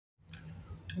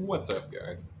What's up,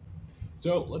 guys?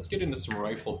 So let's get into some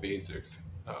rifle basics.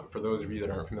 For those of you that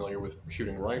aren't familiar with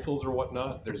shooting rifles or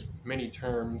whatnot, there's many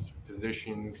terms,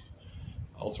 positions,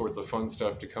 all sorts of fun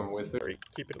stuff to come with it.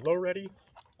 Keep it low ready,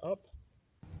 up.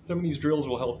 Some of these drills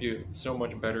will help you so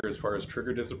much better as far as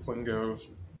trigger discipline goes,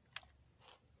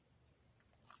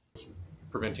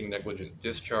 preventing negligent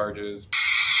discharges,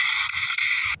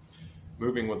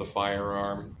 moving with a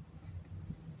firearm,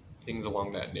 things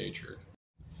along that nature.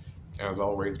 As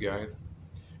always, guys,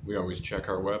 we always check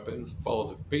our weapons,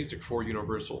 follow the basic 4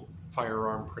 universal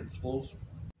firearm principles.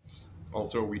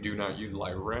 Also, we do not use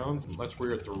live rounds unless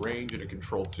we're at the range in a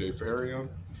controlled safe area.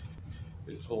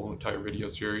 This whole entire video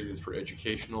series is for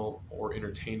educational or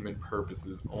entertainment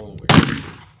purposes only.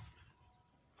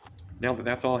 Now that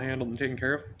that's all handled and taken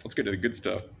care of, let's get to the good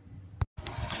stuff.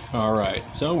 Alright,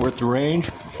 so we're at the range.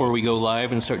 Before we go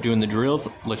live and start doing the drills,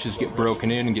 let's just get broken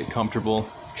in and get comfortable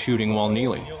shooting while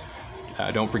kneeling.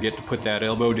 Don't forget to put that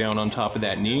elbow down on top of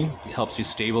that knee. It helps you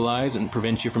stabilize and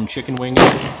prevents you from chicken winging.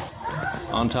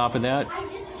 On top of that,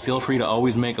 feel free to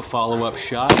always make a follow-up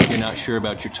shot if you're not sure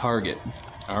about your target.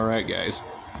 Alright, guys.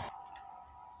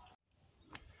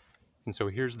 And so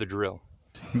here's the drill.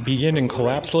 Begin in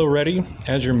collapse low ready.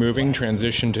 As you're moving,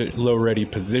 transition to low ready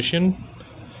position.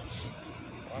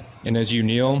 And as you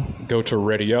kneel, go to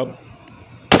ready up.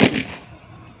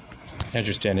 As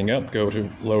you're standing up, go to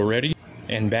low ready.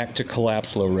 And back to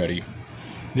collapse low ready.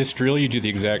 This drill, you do the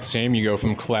exact same. You go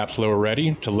from collapse low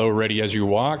ready to low ready as you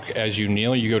walk. As you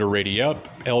kneel, you go to ready up,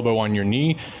 elbow on your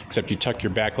knee, except you tuck your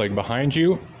back leg behind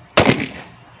you.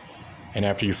 And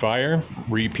after you fire,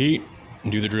 repeat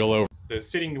and do the drill over. The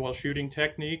sitting while shooting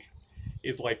technique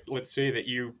is like, let's say that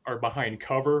you are behind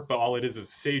cover, but all it is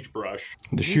sagebrush.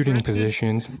 The shooting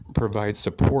positions provide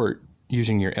support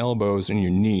using your elbows and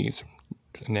your knees.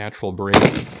 A natural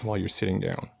brace while you're sitting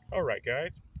down. All right,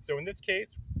 guys. So in this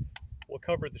case, we'll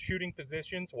cover the shooting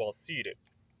positions while seated.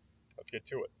 Let's get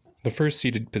to it. The first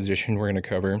seated position we're going to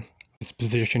cover, this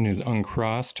position is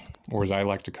uncrossed, or as I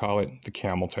like to call it, the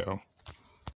camel toe.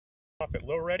 Off at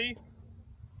low ready,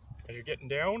 as you're getting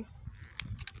down.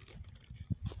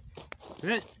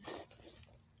 Sit.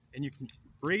 And you can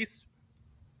brace.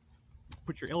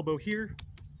 Put your elbow here,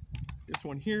 this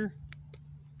one here.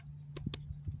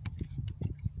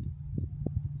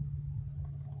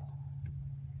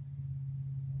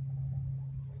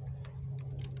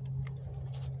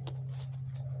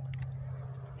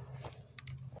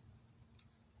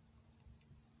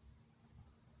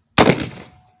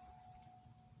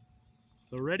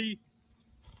 So ready,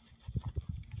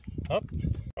 up.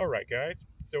 All right, guys.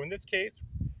 So in this case,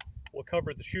 we'll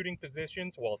cover the shooting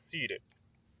positions while seated.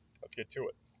 Let's get to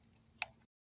it.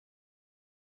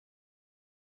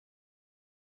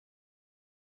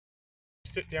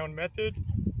 Sit down method.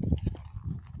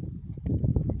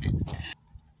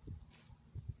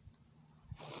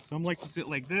 Some like to sit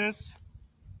like this.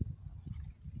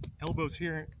 Elbows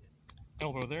here,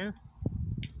 elbow there.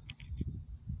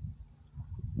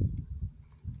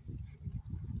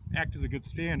 Act as a good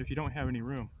stand if you don't have any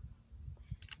room.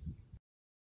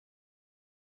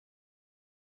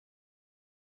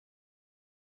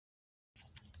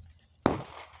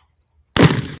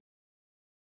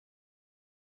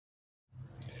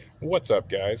 What's up,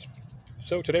 guys?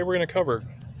 So today we're going to cover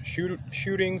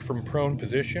shooting from prone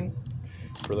position.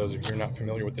 For those of you who are not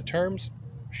familiar with the terms,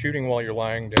 shooting while you're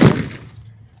lying down.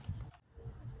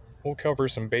 We'll cover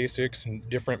some basics and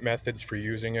different methods for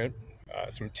using it,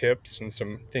 some tips and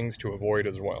some things to avoid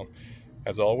as well.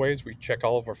 As always, we check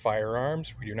all of our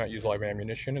firearms. We do not use live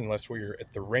ammunition unless we are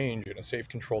at the range in a safe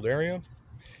controlled area.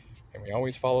 And we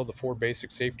always follow the 4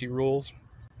 basic safety rules.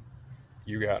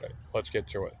 You got it. Let's get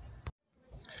to it.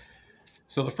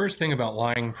 So the first thing about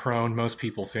lying prone, most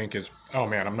people think is, oh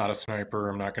man, I'm not a sniper,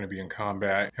 I'm not going to be in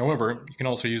combat. However, you can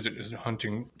also use it as a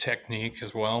hunting technique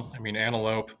as well. I mean,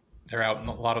 antelope, they're out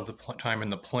a lot of the time in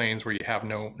the plains where you have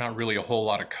not really a whole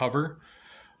lot of cover.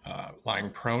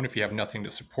 Lying prone, if you have nothing to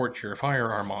support your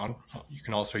firearm on, you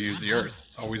can also use the earth.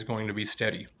 It's always going to be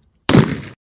steady.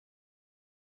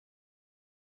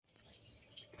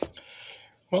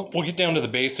 Well, we'll get down to the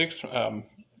basics.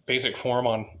 Basic form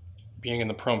on being in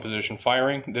the prone position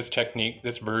firing. This technique,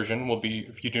 this version, will be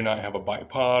if you do not have a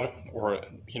bipod or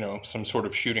some sort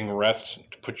of shooting rest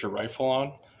to put your rifle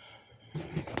on.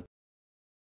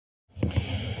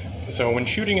 So when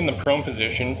shooting in the prone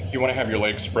position, you want to have your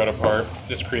legs spread apart.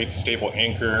 This creates a stable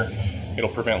anchor. It'll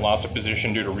prevent loss of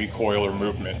position due to recoil or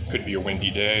movement. Could be a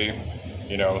windy day,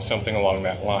 something along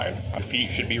that line. Your feet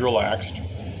should be relaxed.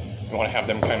 You want to have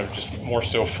them kind of just more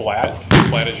so flat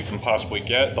as you can possibly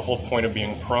get. The whole point of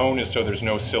being prone is so there's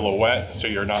no silhouette, so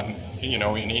you're not, you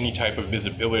know, in any type of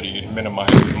visibility, and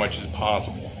minimize as much as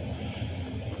possible.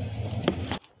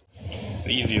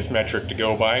 The easiest metric to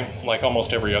go by, like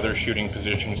almost every other shooting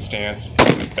position, stance,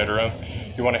 etc.,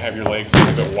 you want to have your legs a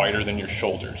little bit wider than your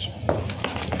shoulders.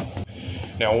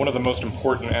 Now, one of the most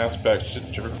important aspects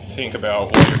to think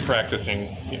about while you're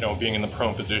practicing, you know, being in the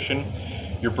prone position,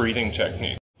 your breathing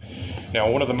technique. Now,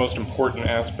 one of the most important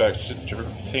aspects to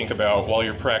think about while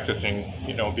you're practicing,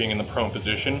 you know, being in the prone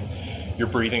position, your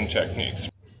breathing techniques.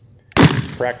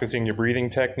 Practicing your breathing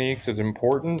techniques is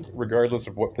important regardless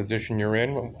of what position you're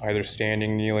in, either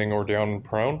standing, kneeling, or down and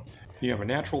prone. You have a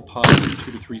natural pause of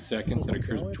 2 to 3 seconds that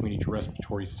occurs between each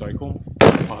respiratory cycle.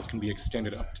 The pause can be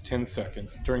extended up to 10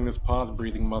 seconds. During this pause,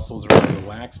 breathing muscles are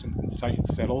relaxed and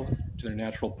settle to their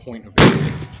natural point of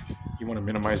entry. You want to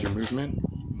minimize your movement.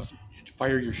 You must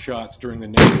fire your shots during the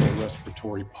natural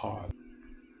respiratory pause.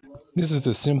 This is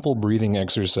a simple breathing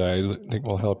exercise that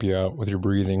will help you out with your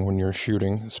breathing when you're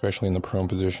shooting, especially in the prone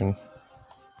position.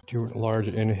 Do a large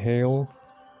inhale,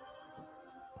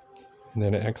 and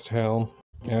then exhale.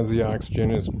 As the oxygen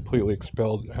is completely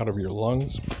expelled out of your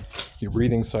lungs, your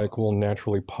breathing cycle will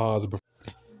naturally pause.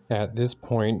 At this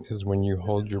point is when you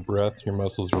hold your breath, your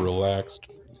muscles are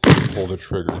relaxed, pull the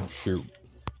trigger, and shoot.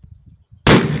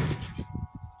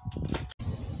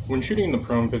 When shooting in the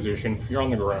prone position, if you're on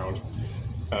the ground,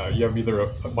 you have either a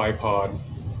bipod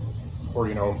or,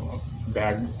 you know,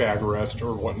 bag rest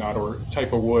or whatnot, or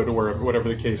type of wood, or whatever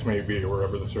the case may be,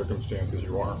 wherever the circumstances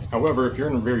you are. However, if you're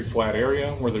in a very flat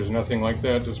area where there's nothing like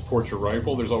that to support your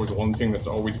rifle, there's always one thing that's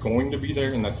always going to be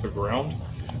there, and that's the ground.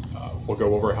 We'll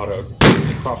go over how to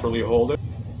properly hold it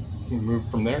and move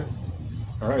from there.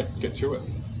 All right, let's get to it.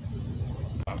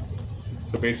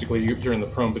 So basically, you're in the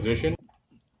prone position.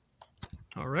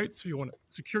 All right, so you want to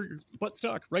secure your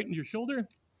buttstock right into your shoulder.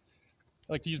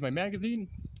 I like to use my magazine.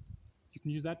 You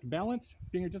can use that to balance,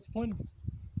 finger discipline.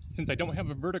 Since I don't have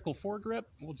a vertical foregrip,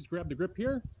 we'll just grab the grip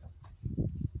here,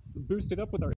 boost it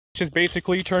up with our... Just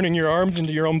basically turning your arms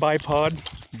into your own bipod,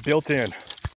 built in.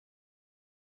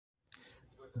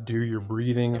 Do your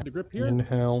breathing, The grip here.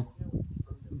 Inhale,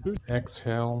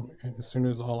 exhale, and as soon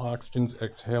as all oxygen's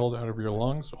exhaled out of your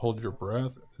lungs, hold your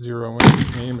breath, zero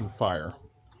in, aim, and fire.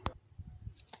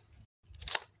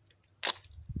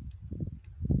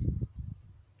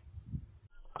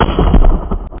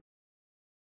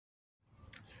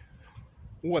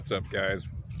 What's up, guys?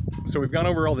 So we've gone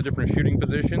over all the different shooting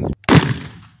positions.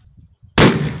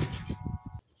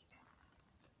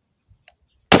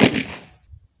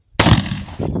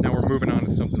 Now we're moving on to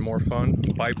something more fun,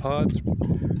 bipods.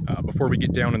 Before we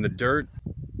get down in the dirt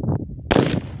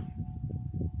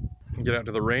and get out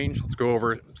to the range, let's go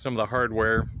over some of the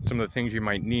hardware, some of the things you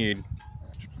might need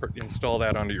to install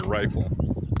that onto your rifle.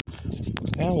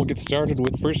 Now we'll get started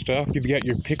with, first off, you've got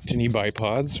your Picatinny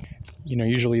bipods. You know,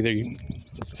 usually they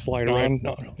slide around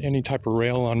any type of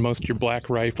rail on most of your black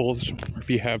rifles, or if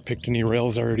you have Picatinny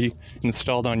rails already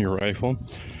installed on your rifle.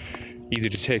 Easy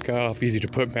to take off, easy to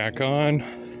put back on.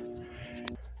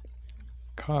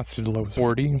 Cost is low as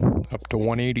 40 up to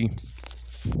 180.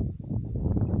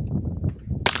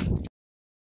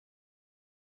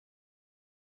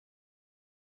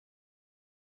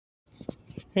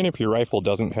 And if your rifle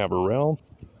doesn't have a rail,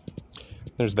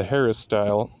 there's the Harris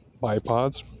style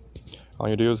bipods. All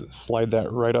you do is slide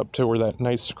that right up to where that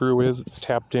nice screw is. It's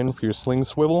tapped in for your sling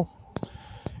swivel.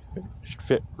 It should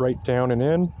fit right down and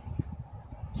in.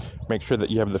 Make sure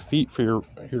that you have the feet for your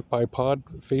bipod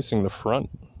facing the front,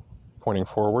 pointing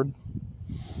forward,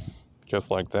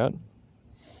 just like that.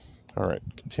 All right,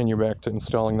 continue back to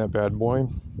installing that bad boy.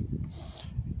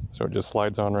 So it just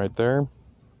slides on right there.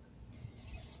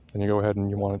 Then you go ahead and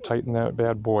you want to tighten that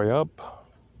bad boy up.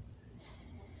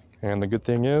 And the good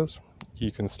thing is,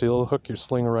 you can still hook your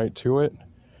sling right to it.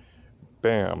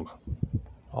 Bam,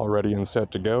 all ready and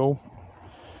set to go.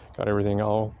 Got everything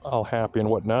all happy and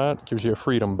whatnot. Gives you a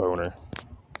freedom boner.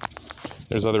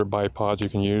 There's other bipods you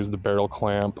can use, the barrel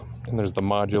clamp, and there's the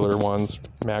modular ones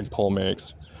Magpul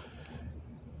makes.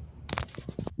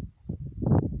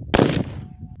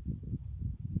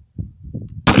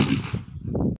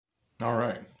 All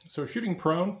right, so shooting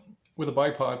prone with a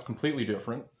bipod is completely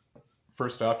different.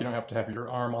 First off, you don't have to have your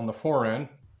arm on the fore-end.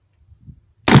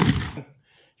 You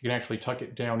can actually tuck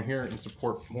it down here and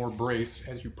support more brace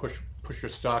as you push your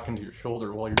stock into your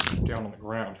shoulder while you're down on the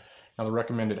ground. Now, the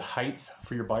recommended height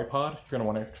for your bipod, you're going to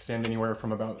want to extend anywhere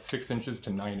from about 6 inches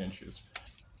to 9 inches.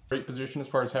 Great position as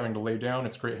far as having to lay down.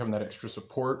 It's great having that extra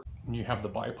support when you have the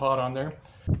bipod on there.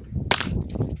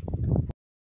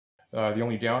 The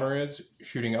only downer is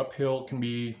shooting uphill can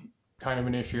be kind of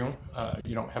an issue.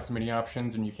 You don't have so many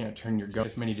options and you can't turn your gun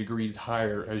as many degrees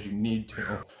higher as you need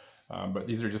to. But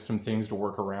these are just some things to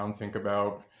work around, think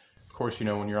about. Of course, you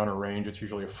know, when you're on a range, it's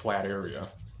usually a flat area.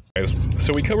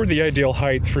 So we covered the ideal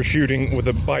heights for shooting with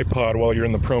a bipod while you're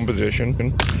in the prone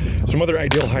position. Some other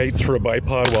ideal heights for a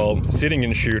bipod while sitting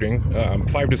and shooting.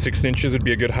 5 to 6 inches would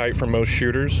be a good height for most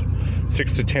shooters.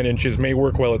 6 to 10 inches may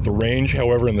work well at the range.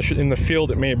 However, in the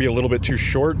field, it may be a little bit too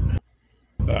short.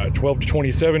 12 to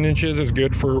 27 inches is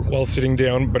good for while sitting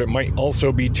down, but it might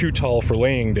also be too tall for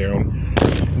laying down.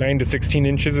 9 to 16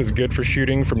 inches is good for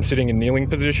shooting from sitting and kneeling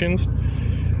positions.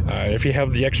 If you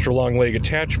have the extra long leg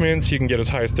attachments, you can get as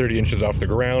high as 30 inches off the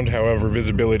ground. However,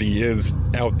 visibility is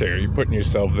out there. You're putting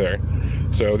yourself there.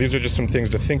 So these are just some things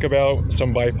to think about.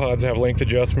 Some bipods have length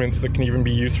adjustments that can even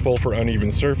be useful for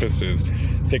uneven surfaces.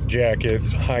 Thick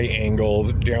jackets, high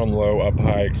angles, down low, up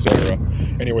high, etc.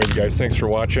 Anyways, guys, thanks for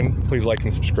watching. Please like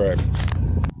and subscribe.